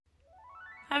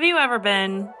Have you ever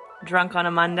been drunk on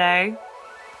a Monday?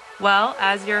 Well,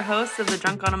 as your hosts of the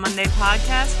Drunk on a Monday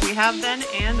podcast, we have been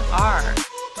and are.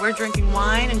 We're drinking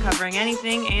wine and covering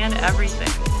anything and everything.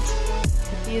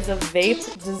 He is a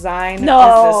vape design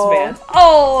businessman.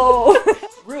 Oh!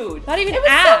 Rude. Not even it was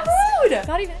asked. So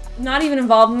rude. Not even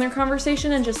involved in their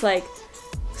conversation and just like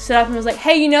stood up and was like,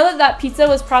 hey, you know that pizza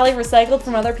was probably recycled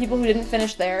from other people who didn't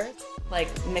finish theirs? Like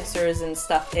mixers and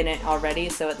stuff in it already,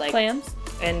 so it like... Clams?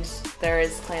 And there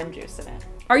is clam juice in it.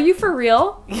 Are you for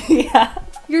real? Yeah.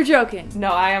 You're joking. No,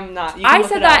 I am not. You can I look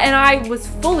said it that up. and I was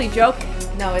fully joking.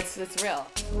 No, it's real.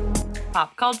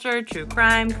 Pop culture, true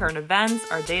crime, current events,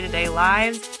 our day-to-day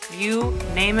lives, you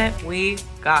name it, we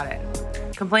got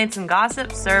it. Complaints and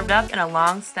gossip served up in a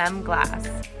long stem glass.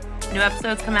 New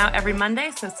episodes come out every Monday,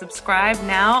 so subscribe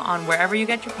now on wherever you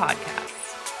get your podcasts.